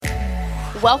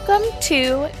Welcome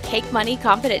to Cake Money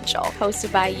Confidential,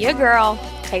 hosted by your girl,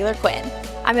 Taylor Quinn.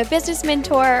 I'm a business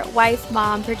mentor, wife,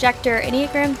 mom, projector,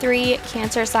 Enneagram 3,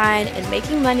 Cancer sign, and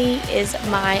making money is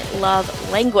my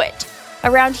love language.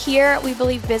 Around here, we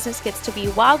believe business gets to be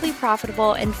wildly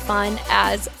profitable and fun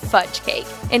as fudge cake.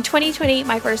 In 2020,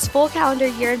 my first full calendar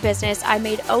year in business, I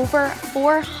made over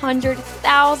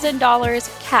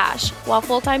 $400,000 cash while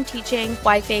full-time teaching,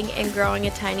 wifing, and growing a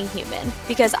tiny human.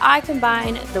 Because I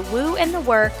combine the woo and the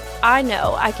work, I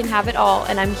know I can have it all,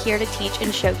 and I'm here to teach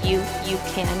and show you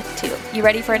can too. You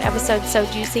ready for an episode so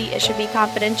juicy it should be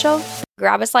confidential?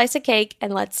 Grab a slice of cake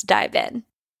and let's dive in.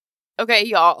 Okay,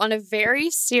 y'all, on a very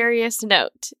serious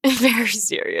note, very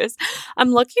serious,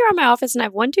 I'm looking around my office and I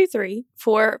have 1, 2, 3,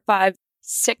 4, 5,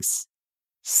 6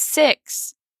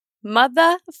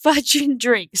 motherfudging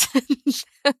drinks.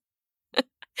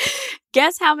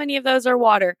 Guess how many of those are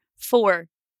water? 4.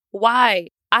 Why?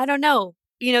 I don't know.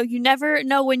 You never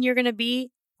know when you're going to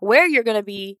be, where you're going to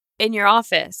be in your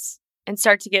office and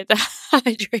start to get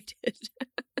dehydrated.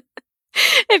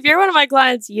 If you're one of my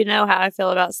clients, you know how I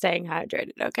feel about staying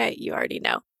hydrated, okay? You already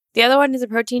know. The other one is a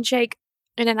protein shake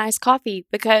and a nice coffee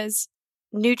because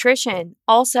nutrition,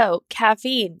 also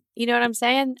caffeine. You know what I'm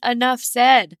saying? Enough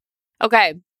said.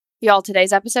 Okay, y'all,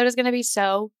 today's episode is going to be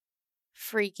so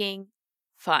freaking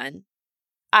fun.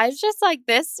 I was just like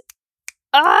this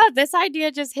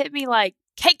idea just hit me like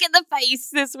cake in the face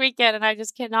this weekend, and I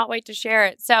just cannot wait to share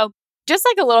it. So just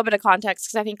like a little bit of context,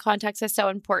 because I think context is so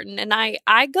important. And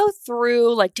I go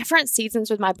through like different seasons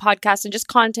with my podcast and just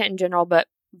content in general, but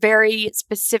very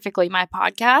specifically my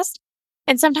podcast.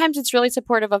 And sometimes it's really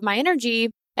supportive of my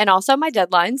energy and also my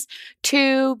deadlines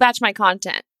to batch my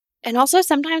content. And also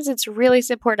sometimes it's really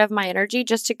supportive of my energy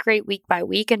just to create week by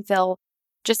week and feel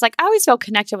just like I always feel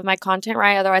connected with my content,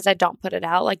 right? Otherwise I don't put it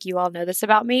out. Like you all know this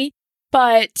about me.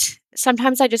 But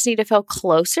sometimes I just need to feel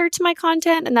closer to my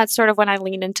content. And that's sort of when I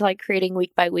lean into like creating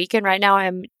week by week. And right now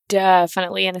I'm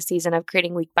definitely in a season of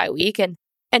creating week by week. And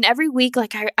every week,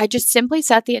 like I just simply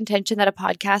set the intention that a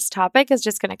podcast topic is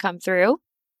just going to come through.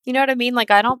 You know what I mean?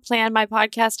 Like I don't plan my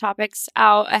podcast topics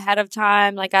out ahead of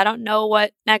time. Like I don't know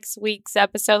what next week's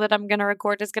episode that I'm going to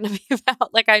record is going to be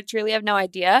about. Like I truly have no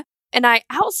idea. And I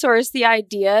outsource the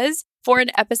ideas for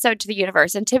an episode to the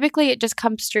universe. And typically it just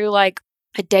comes through like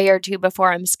a day or two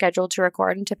before I'm scheduled to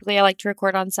record. And typically I like to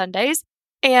record on Sundays.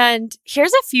 And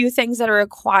here's a few things that are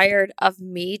required of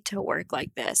me to work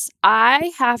like this.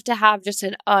 I have to have just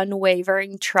an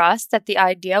unwavering trust that the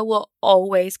idea will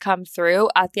always come through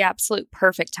at the absolute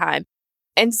perfect time.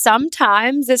 And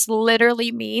sometimes this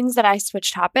literally means that I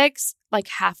switch topics like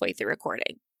halfway through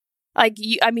recording. Like,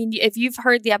 if you've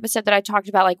heard the episode that I talked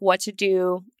about, like what to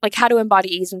do, like how to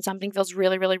embody ease when something feels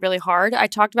really, really, really hard. I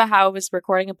talked about how I was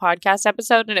recording a podcast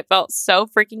episode and it felt so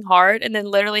freaking hard. And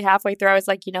then literally halfway through, I was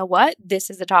like, you know what? This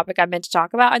is the topic I meant to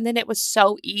talk about. And then it was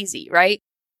so easy, right?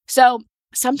 So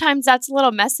sometimes that's a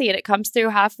little messy and it comes through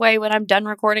halfway when I'm done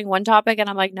recording one topic and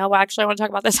I'm like, no, actually, I want to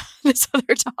talk about this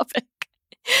other topic,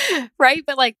 right?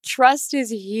 But like trust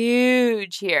is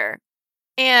huge here.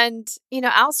 And,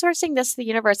 outsourcing this to the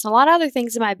universe and a lot of other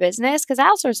things in my business, because I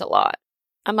outsource a lot.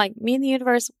 I'm like, me and the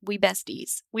universe, we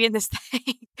besties. We in this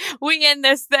thing. We in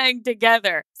this thing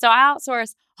together. So I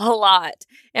outsource a lot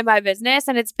in my business.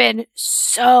 And it's been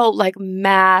so like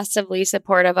massively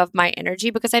supportive of my energy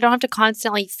because I don't have to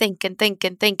constantly think and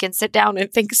sit down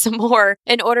and think some more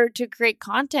in order to create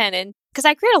content. And because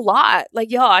I create a lot,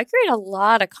 like, y'all, I create a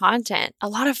lot of content, a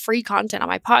lot of free content on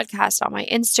my podcast, on my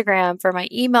Instagram, for my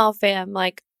email fam,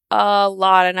 like a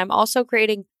lot. And I'm also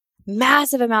creating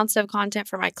massive amounts of content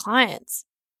for my clients.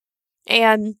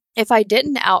 And if I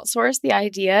didn't outsource the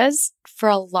ideas for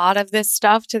a lot of this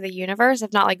stuff to the universe,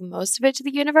 if not like most of it to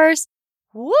the universe,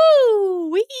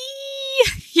 woo-wee,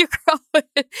 your girl,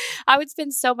 I would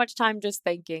spend so much time just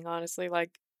thinking, honestly,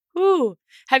 like, ooh,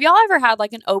 have y'all ever had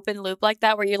like an open loop like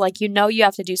that where you're like, you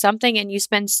have to do something and you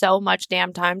spend so much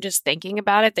damn time just thinking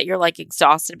about it that you're like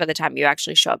exhausted by the time you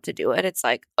actually show up to do it? It's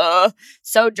like,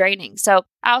 so draining. So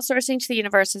outsourcing to the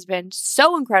universe has been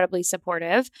so incredibly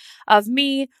supportive of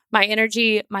me, my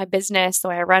energy, my business, the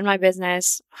way I run my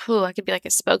business. I could be like a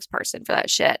spokesperson for that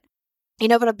shit.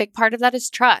 But a big part of that is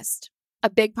trust. A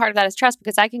big part of that is trust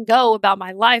because I can go about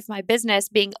my life, my business,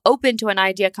 being open to an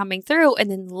idea coming through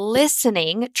and then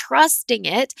listening, trusting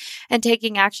it, and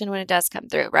taking action when it does come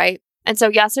through, right? And so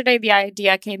yesterday, the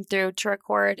idea came through to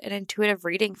record an intuitive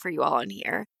reading for you all in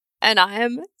here. And I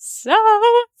am so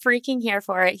freaking here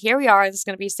for it. Here we are. This is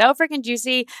going to be so freaking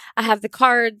juicy. I have the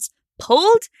cards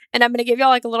pulled and I'm going to give y'all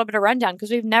like a little bit of rundown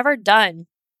because we've never done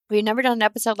an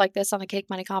episode like this on the Cake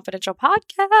Money Confidential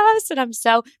podcast. And I'm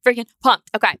so freaking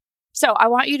pumped. Okay. So I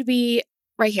want you to be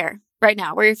right here, right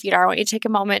now, where your feet are. I want you to take a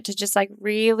moment to just like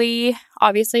really,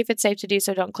 obviously, if it's safe to do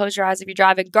so, don't close your eyes if you're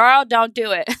driving. Girl, don't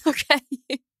do it. Okay.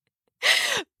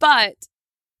 But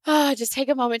just take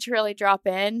a moment to really drop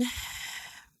in.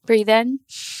 Breathe in.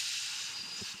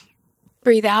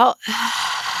 Breathe out.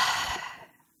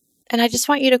 And I just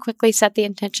want you to quickly set the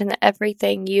intention that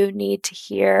everything you need to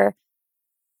hear,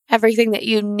 everything that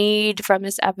you need from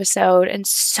this episode, and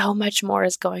so much more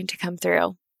is going to come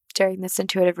through during this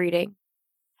intuitive reading.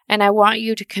 And I want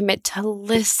you to commit to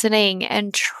listening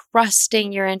and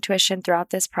trusting your intuition throughout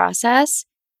this process,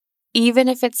 even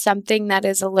if it's something that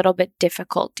is a little bit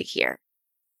difficult to hear,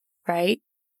 right?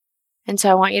 And so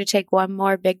I want you to take one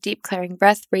more big, deep, clearing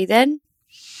breath. Breathe in.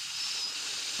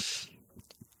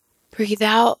 Breathe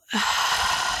out.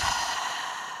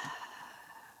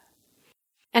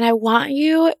 And I want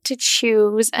you to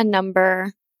choose a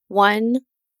number 1,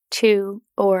 2,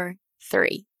 or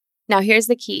 3. Now, here's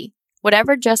the key.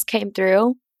 Whatever just came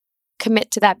through,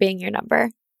 commit to that being your number.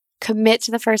 Commit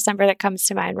to the first number that comes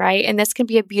to mind, right? And this can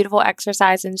be a beautiful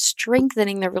exercise in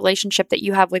strengthening the relationship that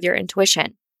you have with your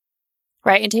intuition,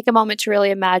 right? And take a moment to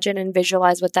really imagine and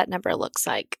visualize what that number looks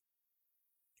like.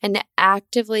 And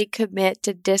actively commit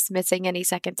to dismissing any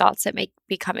second thoughts that may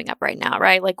be coming up right now,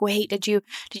 right? Like, wait, did you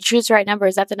choose the right number?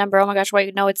 Is that the number? Oh my gosh,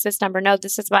 wait, no, it's this number. No,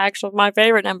 this is my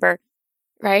favorite number,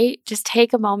 right? Just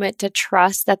take a moment to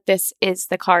trust that this is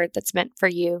the card that's meant for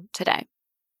you today.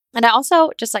 And I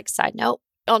also, just like side note,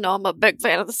 oh no, I'm a big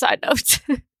fan of the side notes.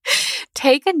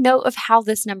 Take a note of how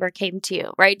this number came to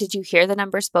you, right? Did you hear the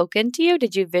number spoken to you?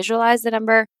 Did you visualize the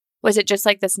number? Was it just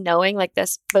like this knowing, like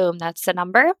this, boom, that's the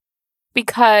number?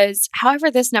 Because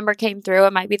however this number came through,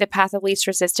 it might be the path of least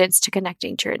resistance to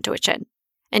connecting to your intuition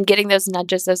and getting those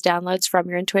nudges, those downloads from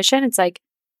your intuition. It's like,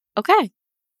 okay,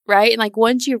 right? And like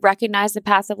once you recognize the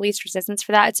path of least resistance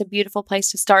for that, it's a beautiful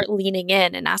place to start leaning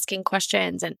in and asking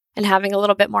questions and having a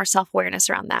little bit more self-awareness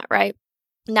around that, right?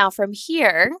 Now from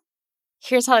here,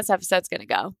 here's how this episode's going to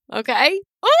go, okay?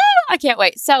 Woo! I can't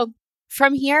wait. So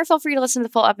from here, feel free to listen to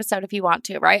the full episode if you want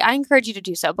to, right? I encourage you to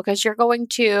do so because you're going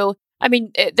to,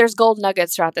 there's gold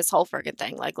nuggets throughout this whole friggin'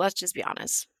 thing. Like, let's just be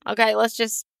honest. Okay, let's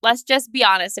just be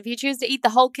honest. If you choose to eat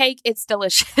the whole cake, it's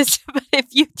delicious. But if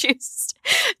you choose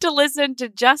to listen to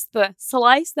just the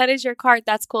slice that is your card,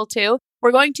 that's cool too.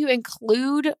 We're going to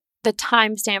include the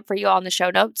timestamp for you all in the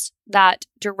show notes that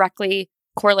directly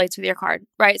correlates with your card,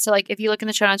 right? So like if you look in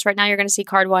the show notes right now, you're going to see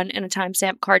card 1 and a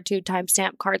timestamp, card 2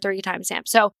 timestamp, card 3 timestamp.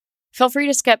 So feel free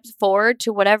to skip forward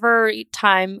to whatever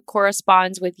time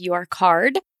corresponds with your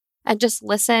card and just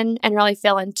listen and really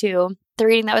feel into the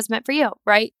reading that was meant for you,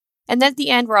 right? And then at the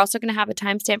end, we're also going to have a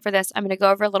timestamp for this. I'm going to go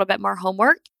over a little bit more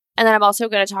homework, and then I'm also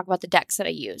going to talk about the decks that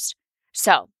I used.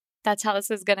 So that's how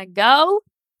this is going to go.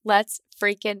 Let's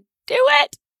freaking do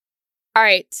it. All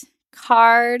right.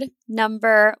 Card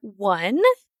number 1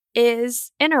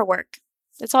 is Inner Work.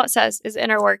 That's all it says is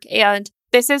Inner Work. And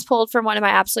this is pulled from one of my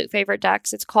absolute favorite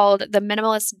decks. It's called the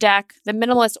Minimalist Deck, the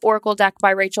Minimalist Oracle Deck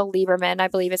by Rachel Lieberman, I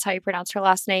believe is how you pronounce her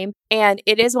last name. And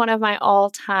it is one of my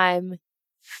all-time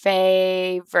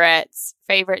favorite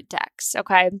decks,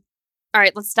 okay? All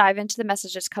right, let's dive into the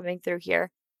messages coming through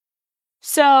here.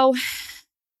 So,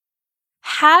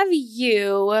 have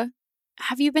you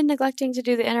been neglecting to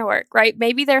do the inner work, right?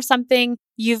 Maybe there's something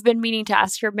you've been meaning to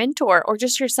ask your mentor or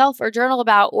just yourself or journal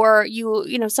about, or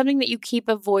something that you keep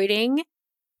avoiding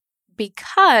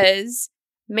because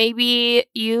maybe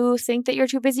you think that you're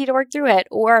too busy to work through it,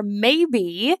 or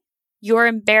maybe you're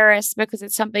embarrassed because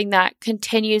it's something that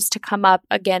continues to come up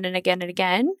again and again and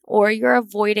again, or you're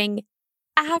avoiding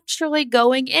actually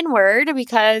going inward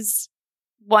because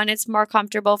 1, it's more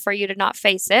comfortable for you to not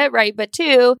face it, right? But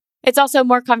 2, it's also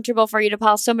more comfortable for you to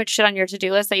pile so much shit on your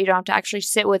to-do list that you don't have to actually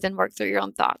sit with and work through your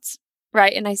own thoughts,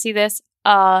 right? And I see this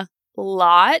a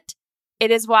lot. It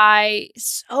is why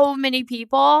so many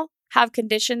people have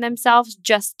conditioned themselves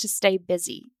just to stay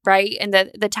busy, right? And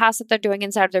the tasks that they're doing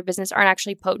inside of their business aren't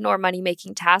actually potent or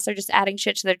money-making tasks. They're just adding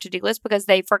shit to their to-do list because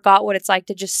they forgot what it's like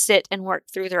to just sit and work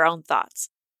through their own thoughts.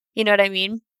 You know what I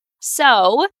mean?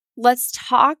 So let's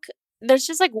talk. There's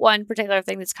just like one particular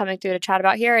thing that's coming through to chat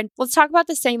about here. And let's talk about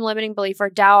the same limiting belief or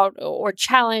doubt or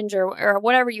challenge or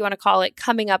whatever you want to call it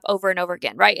coming up over and over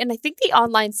again, right? And I think the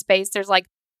online space, there's like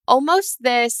almost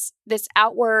this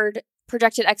outward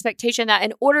projected expectation that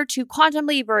in order to quantum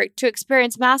leap or to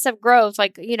experience massive growth,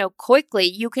 quickly,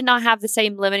 you cannot have the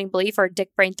same limiting belief or dick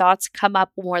brain thoughts come up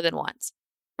more than once,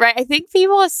 right? I think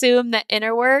people assume that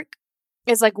inner work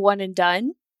is like one and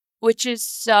done, which is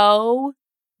so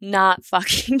not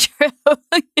fucking true.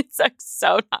 It's like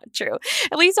so not true.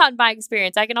 At least on my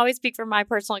experience. I can always speak from my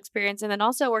personal experience and then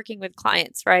also working with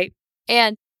clients, right?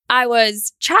 And I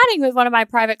was chatting with one of my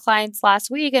private clients last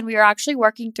week, and we were actually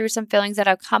working through some feelings that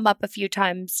have come up a few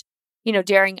times,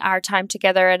 during our time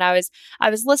together. And I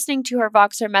was listening to her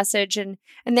Voxer message, and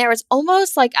there was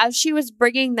almost like, as she was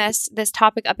bringing this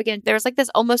topic up again, there was like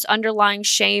this almost underlying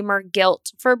shame or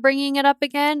guilt for bringing it up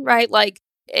again, right? Like,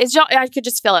 I could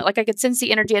just feel it. Like, I could sense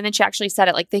the energy. And then she actually said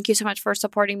it, like, thank you so much for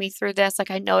supporting me through this.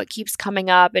 Like, I know it keeps coming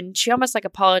up. And she almost like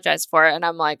apologized for it. And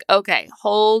I'm like, okay,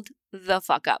 hold the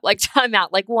fuck up. Like, time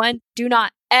out. Like, one, do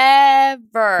not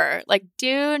ever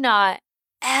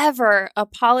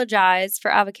apologize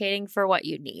for advocating for what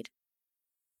you need.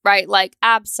 Right? Like,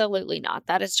 absolutely not.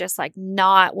 That is just like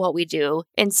not what we do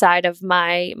inside of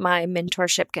my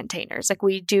mentorship containers. Like,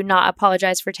 we do not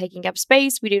apologize for taking up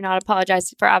space. We do not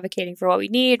apologize for advocating for what we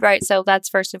need. Right? So that's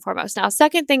first and foremost. Now,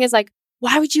 second thing is like,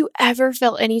 why would you ever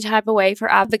feel any type of way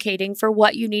for advocating for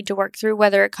what you need to work through,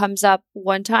 whether it comes up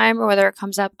one time or whether it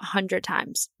comes up 100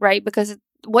 times, right? Because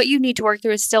what you need to work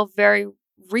through is still very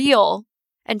real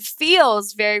and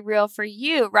feels very real for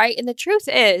you, right? And the truth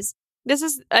is, this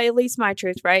is at least my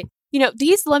truth, right?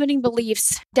 These limiting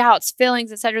beliefs, doubts,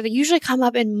 feelings, etc., they usually come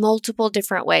up in multiple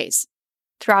different ways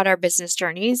throughout our business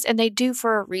journeys, and they do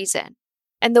for a reason.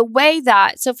 And the way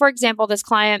that, so for example, this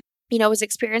client, was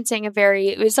experiencing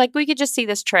it was like we could just see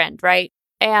this trend, right?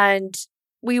 And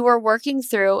we were working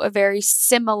through a very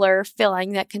similar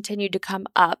feeling that continued to come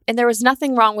up. And there was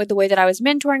nothing wrong with the way that I was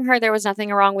mentoring her. There was nothing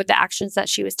wrong with the actions that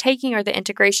she was taking or the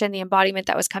integration, the embodiment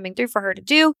that was coming through for her to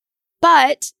do.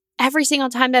 But every single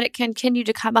time that it continued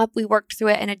to come up, we worked through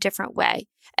it in a different way.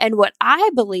 And what I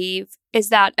believe is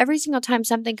that every single time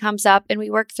something comes up and we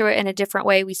work through it in a different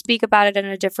way, we speak about it in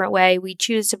a different way, we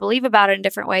choose to believe about it in a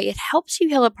different way, it helps you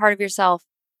heal a part of yourself.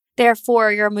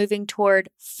 Therefore, you're moving toward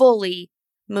fully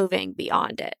moving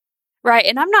beyond it, right?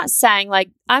 And I'm not saying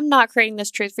I'm not creating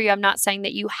this truth for you. I'm not saying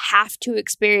that you have to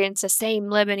experience the same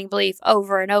limiting belief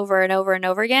over and over and over and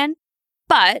over again.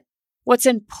 But what's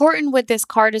important with this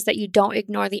card is that you don't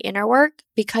ignore the inner work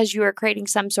because you are creating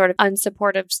some sort of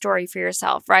unsupportive story for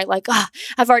yourself, right? Like,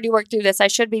 I've already worked through this. I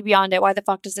should be beyond it. Why the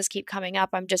fuck does this keep coming up?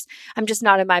 I'm just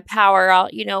not in my power.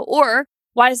 Or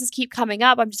why does this keep coming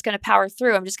up? I'm just going to power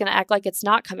through. I'm just going to act like it's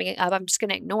not coming up. I'm just going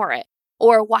to ignore it.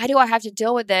 Or why do I have to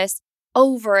deal with this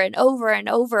over and over and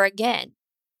over again?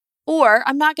 Or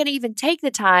I'm not going to even take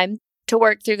the time to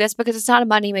work through this because it's not a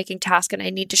money-making task and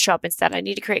I need to show up instead. I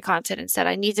need to create content instead.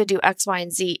 I need to do X, Y,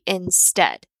 and Z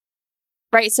instead.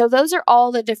 Right? So those are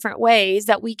all the different ways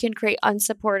that we can create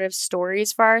unsupportive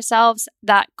stories for ourselves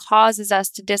that causes us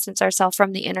to distance ourselves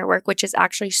from the inner work, which is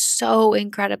actually so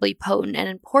incredibly potent and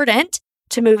important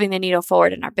to moving the needle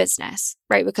forward in our business,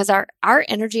 right? Because our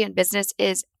energy in business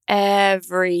is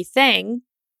everything.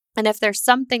 And if there's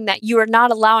something that you are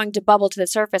not allowing to bubble to the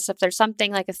surface, if there's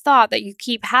something like a thought that you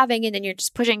keep having and then you're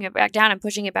just pushing it back down and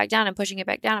pushing it back down and pushing it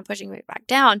back down and pushing it back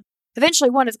down, eventually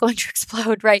one is going to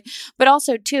explode, right? But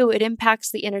also two, it impacts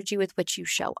the energy with which you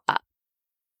show up,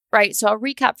 right? So a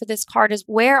recap for this card is,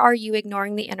 where are you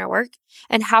ignoring the inner work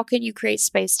and how can you create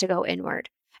space to go inward?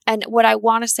 And what I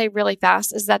want to say really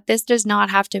fast is that this does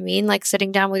not have to mean like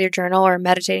sitting down with your journal or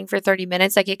meditating for 30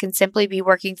 minutes. Like, it can simply be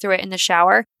working through it in the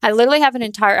shower. I literally have an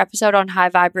entire episode on high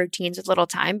vibe routines with little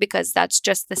time because that's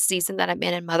just the season that I'm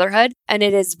in motherhood. And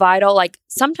it is vital. Like,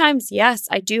 sometimes, yes,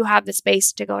 I do have the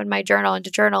space to go in my journal and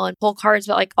to journal and pull cards,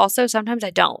 but like also sometimes I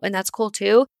don't. And that's cool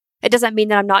too. It doesn't mean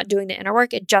that I'm not doing the inner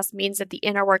work. It just means that the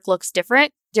inner work looks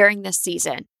different during this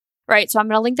season, right? So I'm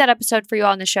going to link that episode for you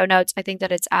all in the show notes. I think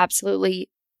that it's absolutely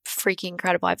freaking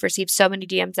incredible. I've received so many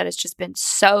DMs that it's just been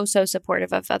so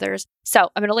supportive of others.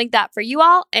 So I'm going to link that for you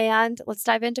all, and let's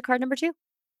dive into card number 2.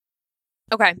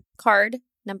 Okay, card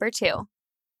number 2.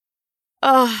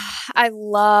 Oh, I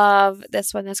love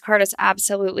this one. This card is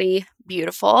absolutely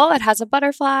beautiful. It has a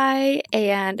butterfly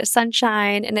and a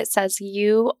sunshine, and it says,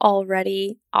 "You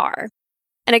already are."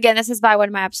 And again, this is by one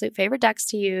of my absolute favorite decks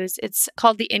to use. It's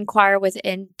called the Inquire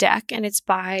Within deck, and it's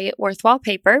by Worthwhile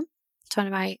Paper. It's one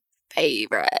of my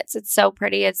favorites. It's so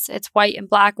pretty. It's white and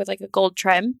black with like a gold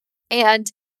trim.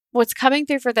 And what's coming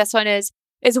through for this one is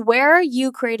where are you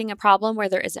creating a problem where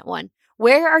there isn't one?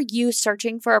 Where are you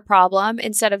searching for a problem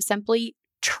instead of simply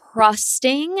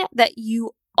trusting that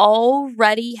you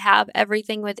already have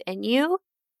everything within you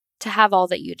to have all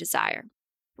that you desire?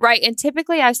 Right? And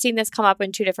typically I've seen this come up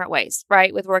in 2 different ways,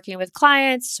 right? With working with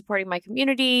clients, supporting my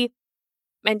community,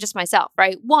 and just myself,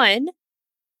 right? One,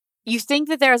 you think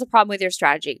that there is a problem with your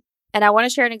strategy. And I want to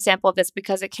share an example of this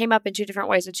because it came up in 2 different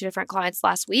ways with 2 different clients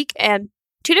last week. And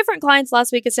 2 different clients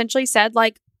last week essentially said,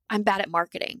 like, I'm bad at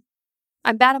marketing.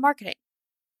 I'm bad at marketing.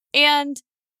 And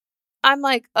I'm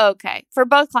like, okay. For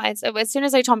both clients, as soon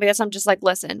as they told me this, I'm just like,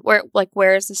 listen,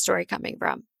 where is the story coming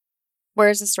from?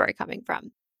 Where's the story coming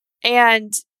from?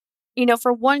 And,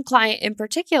 for one client in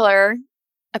particular,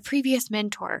 a previous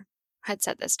mentor had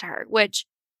said this to her, which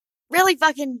really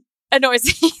fucking annoys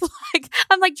me.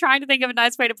 I'm trying to think of a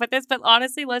nice way to put this, but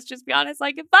honestly, let's just be honest,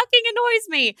 it fucking annoys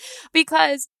me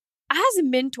because as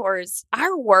mentors,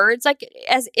 our words,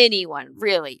 as anyone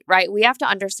really, right? We have to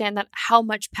understand that how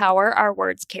much power our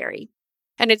words carry.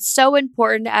 And it's so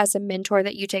important as a mentor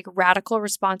that you take radical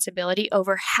responsibility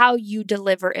over how you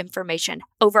deliver information,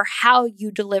 over how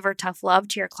you deliver tough love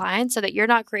to your clients so that you're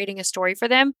not creating a story for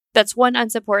them that's one,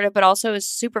 unsupportive, but also is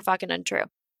super fucking untrue.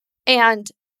 And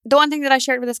the one thing that I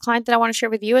shared with this client that I want to share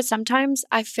with you is sometimes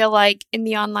I feel like in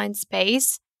the online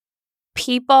space,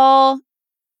 people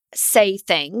say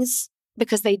things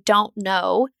because they don't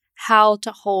know how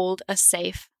to hold a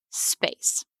safe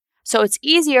space. So it's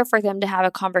easier for them to have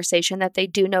a conversation that they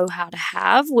do know how to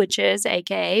have, which is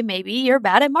AKA maybe you're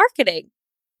bad at marketing.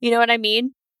 You know what I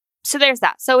mean? So there's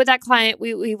that. So with that client,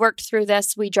 we worked through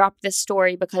this. We dropped this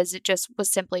story because it just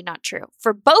was simply not true.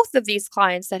 For both of these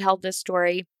clients that held this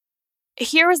story,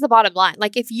 here was the bottom line.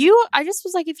 If you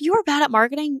were bad at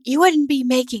marketing, you wouldn't be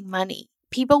making money.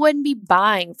 People wouldn't be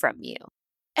buying from you.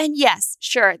 And yes,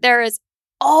 sure, there is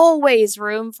always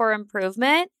room for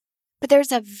improvement, but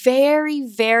there's a very,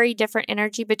 very different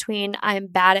energy between I'm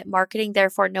bad at marketing,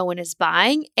 therefore no one is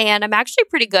buying, and I'm actually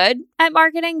pretty good at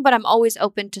marketing, but I'm always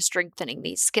open to strengthening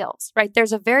these skills, right?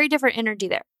 There's a very different energy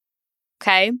there.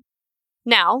 Okay.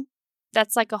 Now,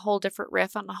 that's a whole different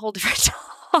riff on a whole different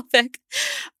topic,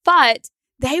 but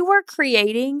they were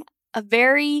creating a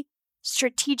very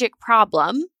strategic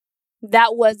problem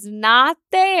that was not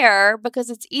there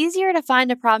because it's easier to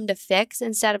find a problem to fix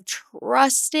instead of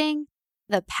trusting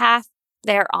the path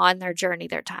they're on, their journey,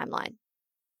 their timeline.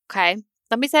 Okay,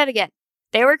 let me say it again.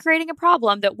 They were creating a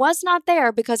problem that was not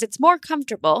there because it's more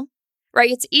comfortable, right?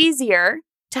 It's easier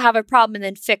to have a problem and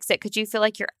then fix it because you feel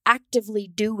like you're actively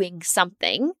doing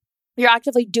something. You're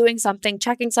actively doing something,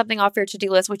 checking something off your to-do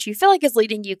list, which you feel like is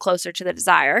leading you closer to the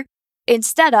desire.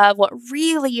 Instead of what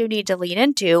really you need to lean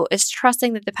into is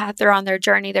trusting that the path they're on, their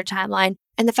journey, their timeline,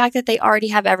 and the fact that they already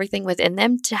have everything within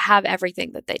them to have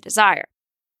everything that they desire.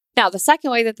 Now, the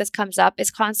second way that this comes up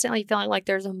is constantly feeling like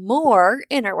there's more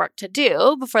inner work to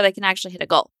do before they can actually hit a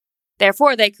goal.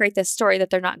 Therefore, they create this story that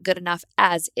they're not good enough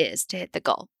as is to hit the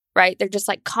goal, right? They're just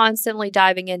constantly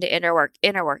diving into inner work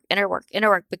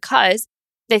because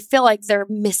they feel like they're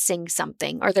missing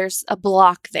something or there's a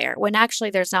block there when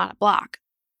actually there's not a block.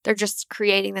 They're just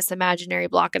creating this imaginary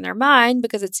block in their mind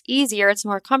because it's easier, it's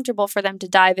more comfortable for them to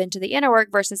dive into the inner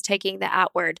work versus taking the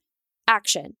outward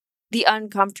action. The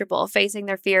uncomfortable, facing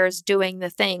their fears, doing the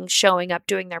thing, showing up,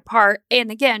 doing their part,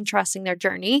 and again, trusting their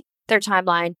journey, their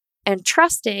timeline, and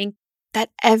trusting that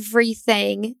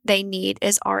everything they need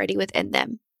is already within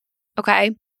them.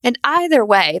 Okay? And either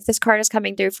way, if this card is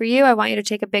coming through for you, I want you to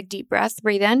take a big deep breath.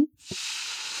 Breathe in.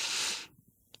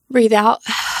 Breathe out.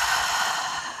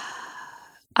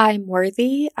 I'm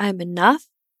worthy. I'm enough.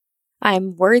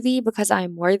 I'm worthy because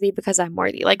I'm worthy because I'm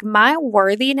worthy. My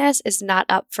worthiness is not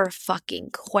up for fucking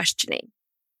questioning.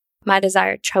 My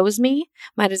desire chose me.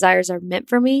 My desires are meant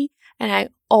for me. And I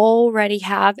already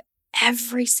have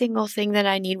every single thing that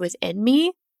I need within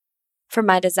me for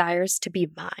my desires to be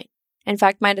mine. In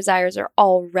fact, my desires are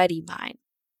already mine.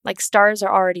 Stars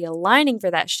are already aligning for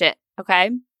that shit.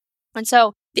 Okay. And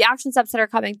so the action steps that are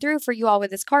coming through for you all with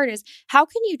this card is how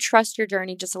can you trust your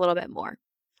journey just a little bit more?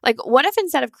 What if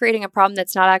instead of creating a problem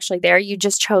that's not actually there, you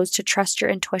just chose to trust your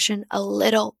intuition a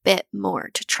little bit more,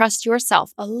 to trust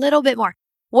yourself a little bit more?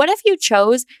 What if you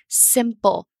chose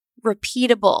simple,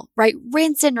 repeatable, right?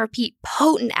 Rinse and repeat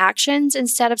potent actions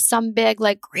instead of some big,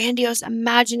 grandiose,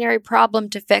 imaginary problem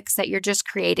to fix that you're just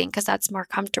creating because that's more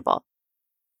comfortable.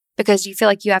 Because you feel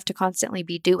like you have to constantly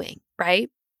be doing,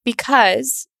 right?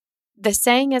 Because the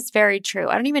saying is very true.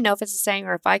 I don't even know if it's a saying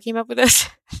or if I came up with this.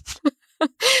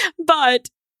 But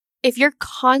if you're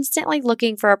constantly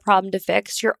looking for a problem to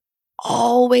fix, you're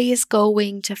always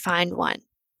going to find one.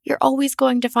 You're always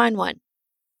going to find one.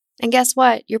 And guess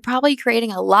what? You're probably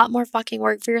creating a lot more fucking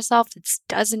work for yourself that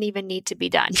doesn't even need to be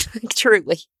done.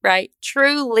 Truly, right?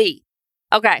 Truly.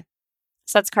 Okay.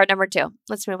 So that's card number 2.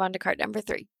 Let's move on to card number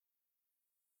 3.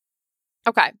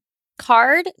 Okay.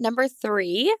 Card number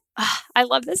 3. I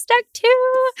love this deck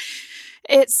too.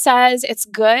 It says it's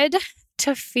good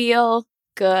to feel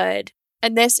good.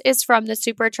 And this is from the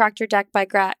Super Attractor deck by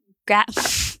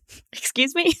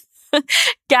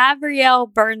Gabrielle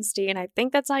Bernstein. I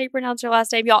think that's how you pronounce your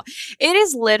last name, y'all. It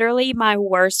is literally my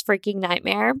worst freaking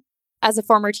nightmare as a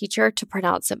former teacher to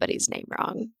pronounce somebody's name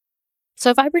wrong.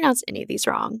 So if I pronounce any of these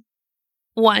wrong,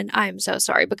 One, I'm so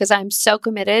sorry because I'm so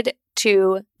committed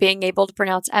to being able to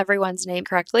pronounce everyone's name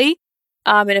correctly.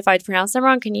 And if I pronounce them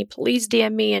wrong, can you please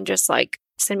DM me and just like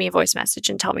send me a voice message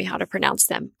and tell me how to pronounce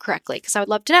them correctly? Because I would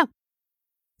love to know.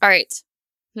 All right.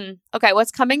 Okay,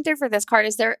 what's coming through for this card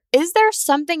is there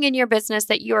something in your business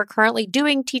that you are currently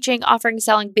doing, teaching, offering,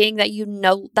 selling, being that you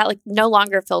know that like no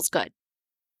longer feels good?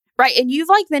 Right. And you've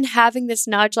like been having this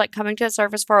nudge like coming to the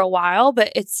surface for a while,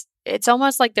 but it's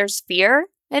almost like there's fear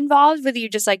involved with you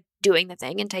just like doing the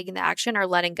thing and taking the action or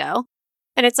letting go.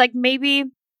 And it's like maybe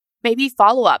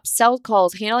follow up, sell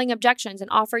calls, handling objections, an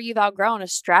offer you've outgrown, a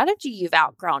strategy you've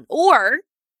outgrown, or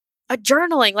a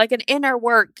journaling, like an inner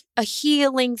work, a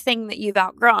healing thing that you've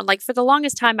outgrown. Like for the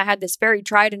longest time, I had this very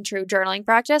tried and true journaling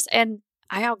practice and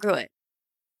I outgrew it.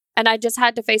 And I just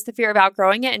had to face the fear of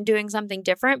outgrowing it and doing something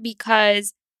different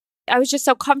because I was just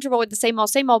so comfortable with the same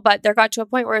old, but there got to a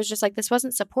point where it was just like, this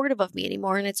wasn't supportive of me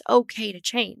anymore and it's okay to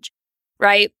change,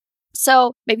 right?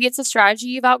 So maybe it's a strategy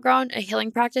you've outgrown, a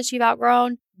healing practice you've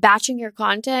outgrown, batching your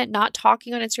content, not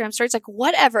talking on Instagram stories, like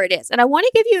whatever it is. And I want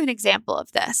to give you an example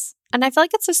of this. And I feel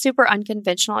like it's a super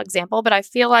unconventional example, but I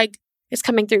feel like it's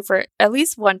coming through for at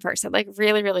least one person, like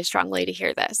really, really strongly to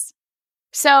hear this.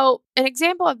 So an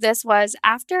example of this was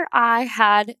after I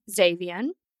had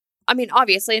Xavian. I mean,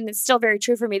 obviously, and it's still very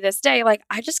true for me this day, like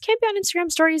I just can't be on Instagram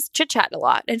stories chit-chat a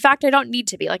lot. In fact, I don't need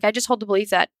to be. Like I just hold the belief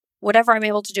that whatever I'm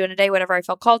able to do in a day, whatever I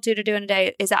feel called to do in a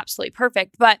day is absolutely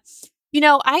perfect. But,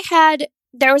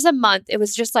 there was a month, it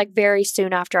was just like very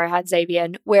soon after I had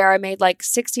Xavian, where I made like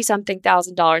 60 something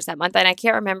thousand dollars that month. And I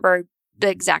can't remember the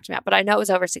exact amount, but I know it was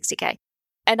over 60K.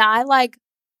 And I like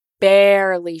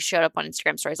barely showed up on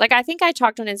Instagram stories. Like I think I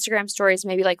talked on Instagram stories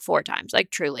maybe like 4 times,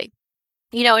 like truly.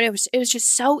 And it was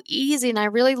just so easy. And I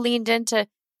really leaned into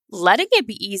letting it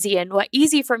be easy. And what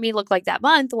easy for me looked like that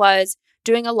month was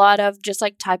doing a lot of just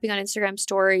like typing on Instagram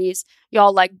stories.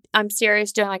 Y'all, like, I'm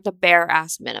serious, doing like the bare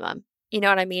ass minimum. You know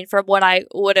what I mean? For what I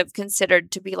would have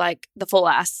considered to be like the full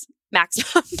ass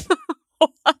maximum.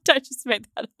 I just made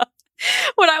that up.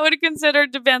 What I would have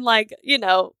considered to have been like,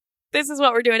 this is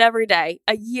what we're doing every day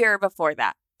a year before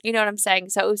that. You know what I'm saying?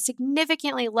 So it was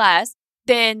significantly less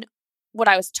than what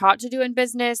I was taught to do in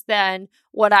business, than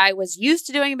what I was used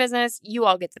to doing in business. You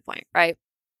all get the point, right?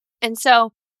 And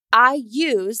so I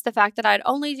used the fact that I'd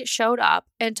only showed up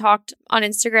and talked on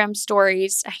Instagram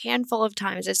stories a handful of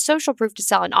times as social proof to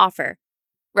sell an offer,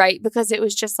 right? Because it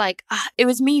was just like, it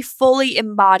was me fully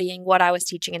embodying what I was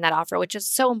teaching in that offer, which is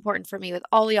so important for me with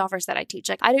all the offers that I teach.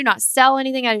 Like I do not sell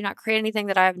anything. I do not create anything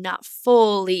that I have not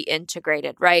fully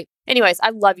integrated, right? Anyways, I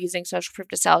love using social proof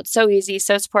to sell. It's so easy,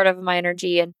 so supportive of my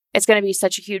energy. And it's going to be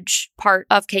such a huge part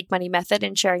of Cake Money Method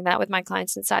and sharing that with my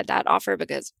clients inside that offer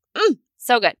because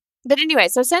so good. But anyway,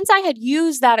 so since I had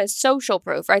used that as social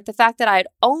proof, right, the fact that I had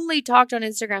only talked on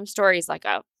Instagram stories like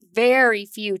a very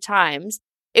few times,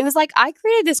 it was like I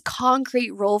created this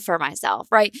concrete rule for myself,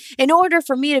 right? In order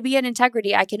for me to be in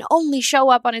integrity, I can only show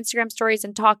up on Instagram stories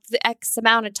and talk the X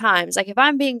amount of times. Like if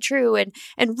I'm being true and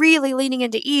really leaning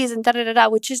into ease and da-da-da-da,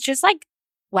 which is just like,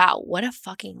 wow, what a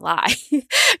fucking lie.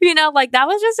 Like that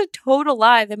was just a total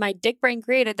lie that my dick brain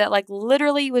created that like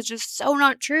literally was just so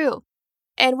not true.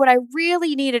 And what I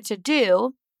really needed to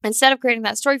do, instead of creating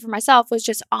that story for myself, was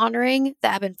just honoring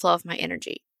the ebb and flow of my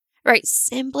energy, right?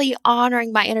 Simply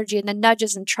honoring my energy and the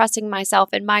nudges and trusting myself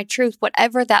and my truth,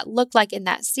 whatever that looked like in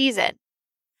that season.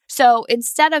 So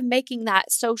instead of making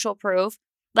that social proof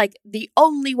like the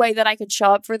only way that I could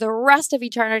show up for the rest of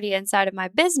eternity inside of my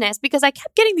business, because I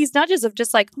kept getting these nudges of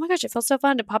just like, oh my gosh, it feels so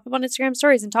fun to pop up on Instagram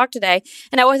stories and talk today.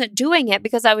 And I wasn't doing it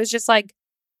because I was just like,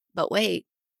 but wait.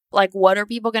 Like, what are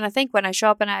people going to think when I show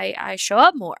up and I show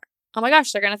up more? Oh my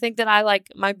gosh, they're going to think that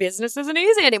my business isn't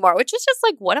easy anymore, which is just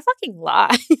like, what a fucking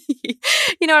lie.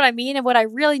 You know what I mean? And what I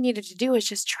really needed to do is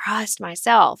just trust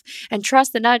myself and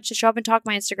trust the nudge to show up and talk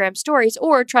my Instagram stories,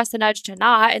 or trust the nudge to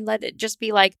not and let it just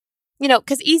be like,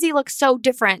 because easy looks so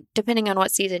different depending on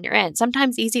what season you're in.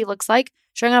 Sometimes easy looks like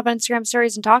showing up on Instagram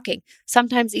stories and talking.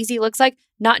 Sometimes easy looks like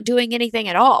not doing anything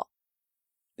at all.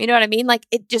 You know what I mean? Like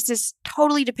it just is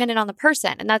totally dependent on the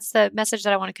person. And that's the message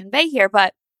that I want to convey here.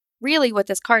 But really what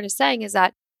this card is saying is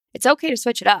that it's okay to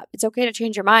switch it up. It's okay to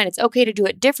change your mind. It's okay to do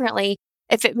it differently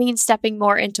if it means stepping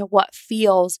more into what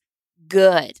feels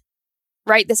good,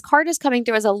 right? This card is coming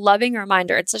through as a loving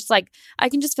reminder. It's just like, I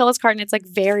can just feel this card and it's like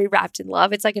very wrapped in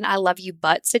love. It's like an I love you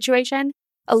but situation.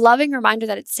 A loving reminder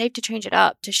that it's safe to change it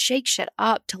up, to shake shit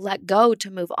up, to let go, to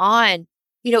move on.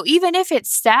 Even if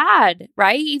it's sad,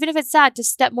 right? Even if it's sad, to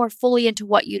step more fully into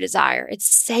what you desire.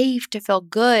 It's safe to feel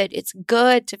good. It's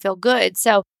good to feel good.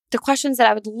 So the questions that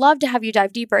I would love to have you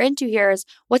dive deeper into here is,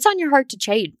 what's on your heart to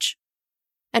change?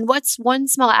 And what's one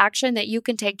small action that you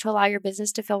can take to allow your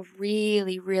business to feel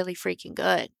really, really freaking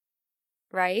good?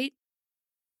 Right?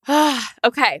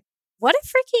 Okay. What a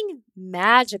freaking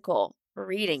magical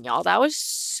reading, y'all. That was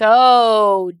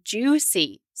so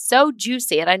juicy. So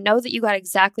juicy. And I know that you got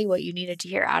exactly what you needed to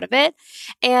hear out of it.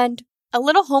 And a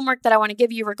little homework that I want to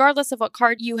give you, regardless of what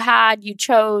card you had, you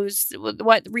chose,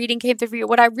 what reading came through for you,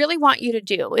 what I really want you to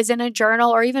do is in a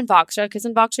journal or even Voxer, because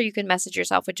in Voxer you can message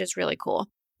yourself, which is really cool.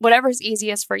 Whatever's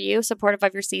easiest for you, supportive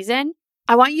of your season.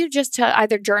 I want you just to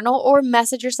either journal or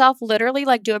message yourself, literally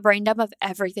like do a brain dump of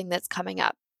everything that's coming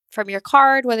up from your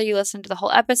card, whether you listen to the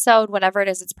whole episode, whatever it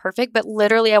is, it's perfect. But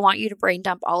literally, I want you to brain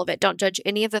dump all of it. Don't judge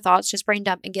any of the thoughts, just brain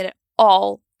dump and get it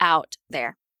all out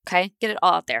there. Okay? Get it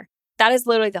all out there. That is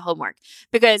literally the homework.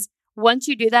 Because once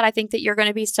you do that, I think that you're going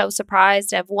to be so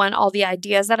surprised of all the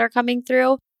ideas that are coming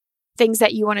through, things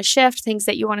that you want to shift, things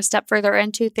that you want to step further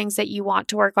into, things that you want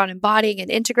to work on embodying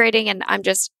and integrating. And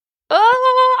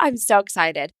I'm so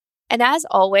excited. And as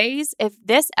always, if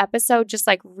this episode just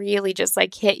really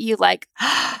hit you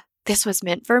this was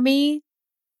meant for me,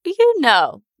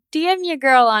 DM your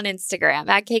girl on Instagram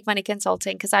at Cake Money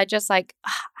Consulting, because I just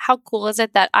how cool is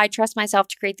it that I trust myself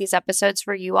to create these episodes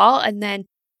for you all, and then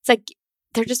it's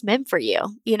they're just meant for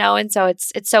you, and so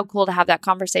it's so cool to have that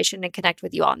conversation and connect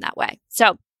with you all in that way.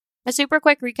 So a super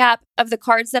quick recap of the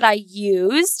cards that I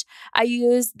used. I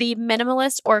used the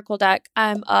Minimalist Oracle deck.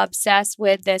 I'm obsessed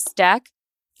with this deck.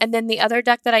 And then the other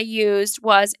deck that I used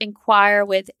was Inquire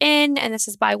Within, and this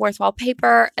is by Worthwhile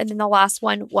Paper. And then the last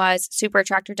one was Super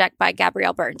Attractor deck by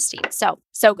Gabrielle Bernstein. So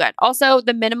good. Also,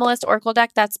 the Minimalist Oracle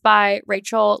deck, that's by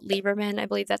Rachel Lieberman. I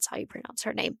believe that's how you pronounce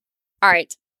her name. All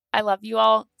right. I love you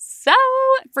all so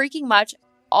freaking much.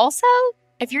 Also,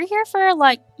 if you're here for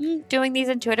doing these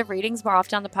intuitive readings more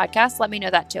often on the podcast, let me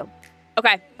know that too.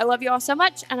 Okay. I love you all so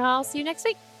much, and I'll see you next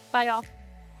week. Bye, y'all.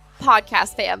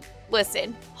 Podcast fam,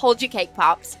 listen, hold your cake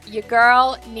pops. Your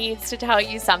girl needs to tell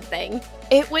you something.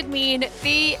 It would mean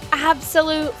the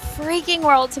absolute freaking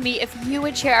world to me if you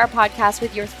would share our podcast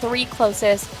with your 3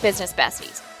 closest business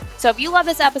besties. So if you love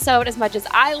this episode as much as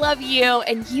I love you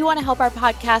and you want to help our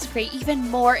podcast create even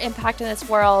more impact in this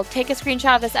world, take a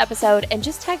screenshot of this episode and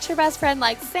just text your best friend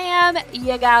Sam,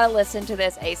 you gotta listen to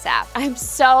this ASAP. I'm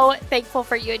so thankful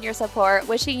for you and your support.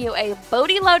 Wishing you a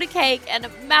boaty load of cake and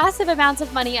massive amounts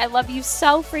of money. I love you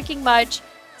so freaking much.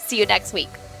 See you next week.